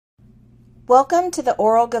Welcome to the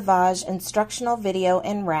oral gavage instructional video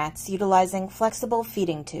in rats utilizing flexible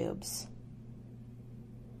feeding tubes.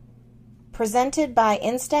 Presented by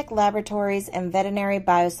Instech Laboratories and Veterinary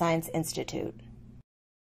Bioscience Institute.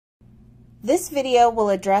 This video will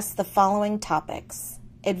address the following topics: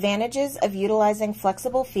 advantages of utilizing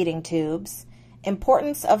flexible feeding tubes,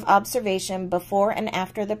 importance of observation before and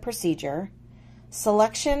after the procedure,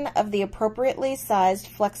 selection of the appropriately sized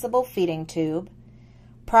flexible feeding tube,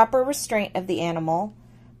 proper restraint of the animal,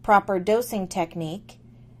 proper dosing technique,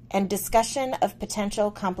 and discussion of potential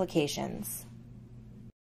complications.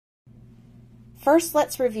 First,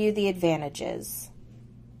 let's review the advantages.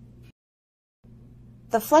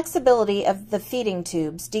 The flexibility of the feeding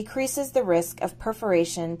tubes decreases the risk of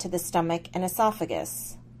perforation to the stomach and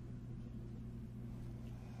esophagus.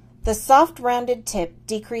 The soft rounded tip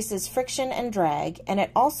decreases friction and drag, and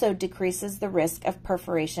it also decreases the risk of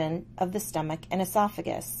perforation of the stomach and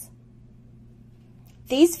esophagus.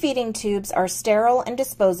 These feeding tubes are sterile and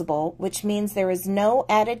disposable, which means there is no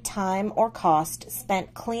added time or cost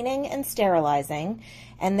spent cleaning and sterilizing,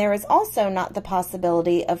 and there is also not the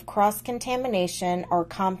possibility of cross-contamination or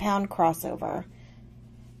compound crossover.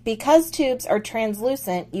 Because tubes are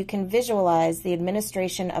translucent, you can visualize the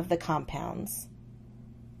administration of the compounds.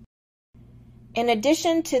 In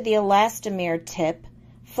addition to the elastomer tip,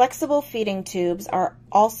 flexible feeding tubes are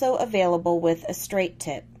also available with a straight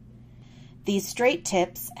tip. These straight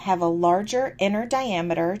tips have a larger inner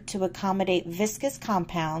diameter to accommodate viscous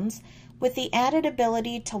compounds with the added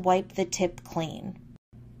ability to wipe the tip clean.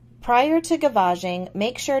 Prior to gavaging,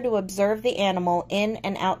 make sure to observe the animal in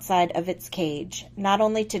and outside of its cage, not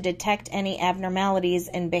only to detect any abnormalities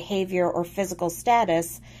in behavior or physical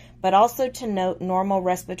status, but also to note normal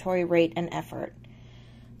respiratory rate and effort.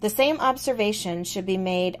 The same observation should be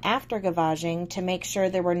made after gavaging to make sure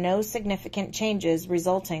there were no significant changes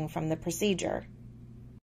resulting from the procedure.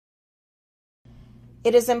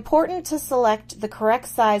 It is important to select the correct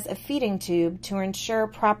size of feeding tube to ensure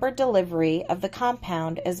proper delivery of the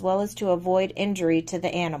compound as well as to avoid injury to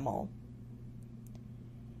the animal.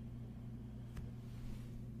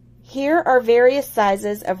 Here are various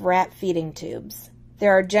sizes of rat feeding tubes.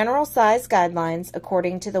 There are general size guidelines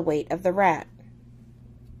according to the weight of the rat.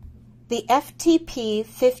 The FTP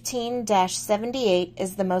 15-78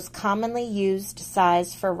 is the most commonly used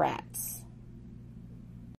size for rats.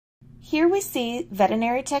 Here we see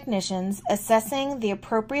veterinary technicians assessing the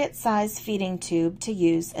appropriate size feeding tube to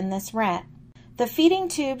use in this rat. The feeding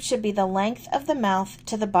tube should be the length of the mouth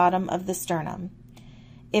to the bottom of the sternum.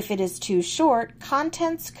 If it is too short,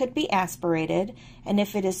 contents could be aspirated, and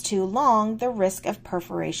if it is too long, the risk of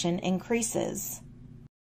perforation increases.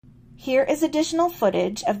 Here is additional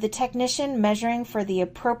footage of the technician measuring for the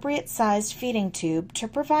appropriate sized feeding tube to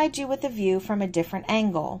provide you with a view from a different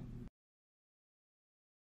angle.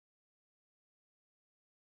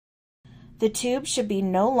 The tube should be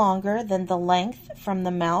no longer than the length from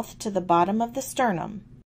the mouth to the bottom of the sternum.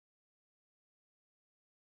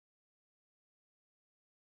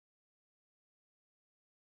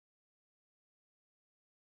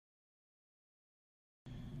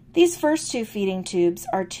 These first two feeding tubes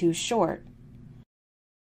are too short.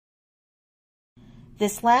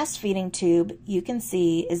 This last feeding tube you can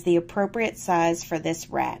see is the appropriate size for this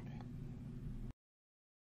rat.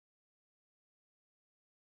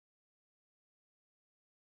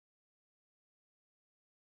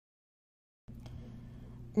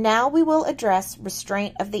 Now we will address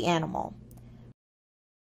restraint of the animal.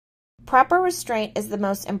 Proper restraint is the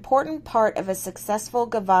most important part of a successful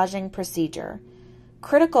gavaging procedure,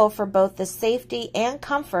 critical for both the safety and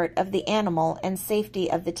comfort of the animal and safety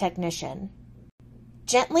of the technician.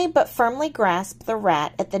 Gently but firmly grasp the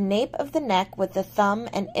rat at the nape of the neck with the thumb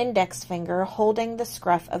and index finger holding the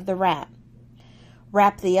scruff of the rat.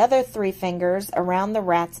 Wrap the other 3 fingers around the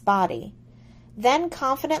rat's body. Then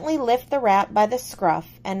confidently lift the rat by the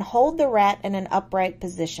scruff and hold the rat in an upright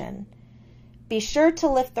position. Be sure to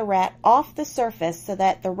lift the rat off the surface so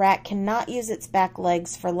that the rat cannot use its back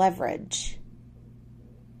legs for leverage.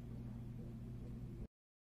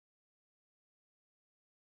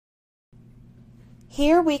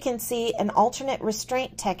 Here we can see an alternate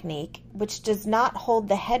restraint technique which does not hold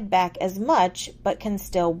the head back as much but can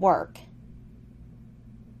still work.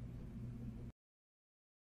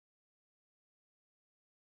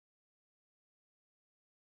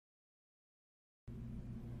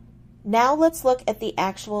 Now let's look at the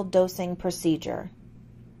actual dosing procedure.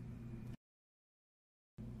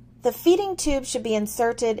 The feeding tube should be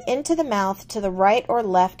inserted into the mouth to the right or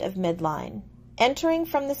left of midline. Entering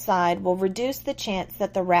from the side will reduce the chance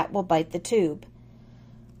that the rat will bite the tube.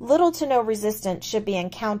 Little to no resistance should be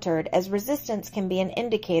encountered, as resistance can be an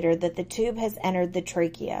indicator that the tube has entered the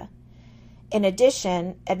trachea. In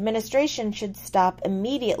addition, administration should stop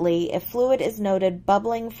immediately if fluid is noted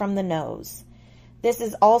bubbling from the nose. This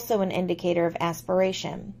is also an indicator of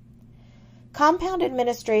aspiration. Compound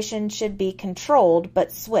administration should be controlled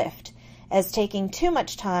but swift, as taking too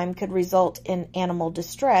much time could result in animal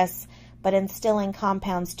distress, but instilling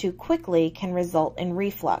compounds too quickly can result in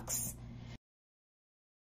reflux.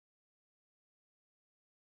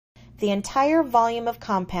 The entire volume of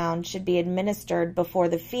compound should be administered before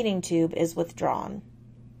the feeding tube is withdrawn.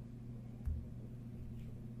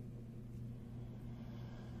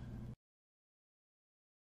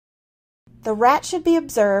 The rat should be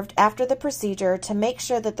observed after the procedure to make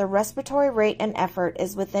sure that the respiratory rate and effort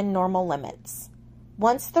is within normal limits.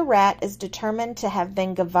 Once the rat is determined to have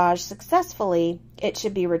been gavaged successfully, it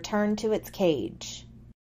should be returned to its cage.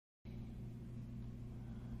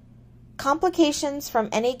 Complications from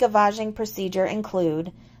any gavaging procedure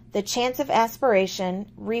include the chance of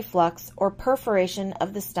aspiration, reflux, or perforation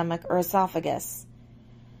of the stomach or esophagus.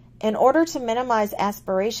 In order to minimize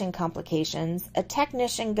aspiration complications, a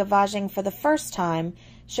technician gavaging for the first time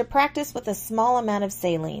should practice with a small amount of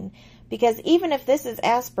saline, because even if this is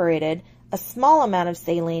aspirated, a small amount of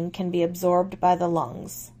saline can be absorbed by the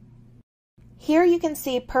lungs. Here you can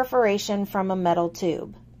see perforation from a metal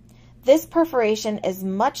tube. This perforation is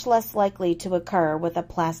much less likely to occur with a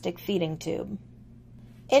plastic feeding tube.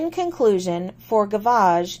 In conclusion, for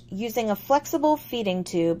gavage, using a flexible feeding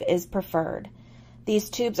tube is preferred. These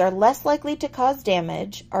tubes are less likely to cause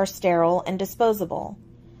damage, are sterile, and disposable.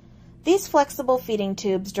 These flexible feeding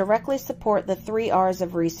tubes directly support the 3 R's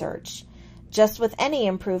of research. Just with any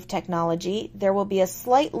improved technology, there will be a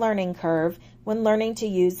slight learning curve when learning to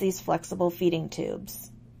use these flexible feeding tubes.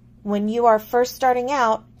 When you are first starting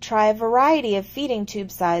out, try a variety of feeding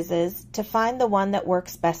tube sizes to find the one that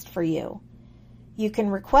works best for you. You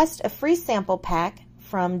can request a free sample pack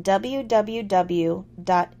from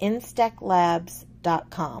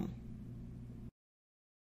www.instechlabs.com.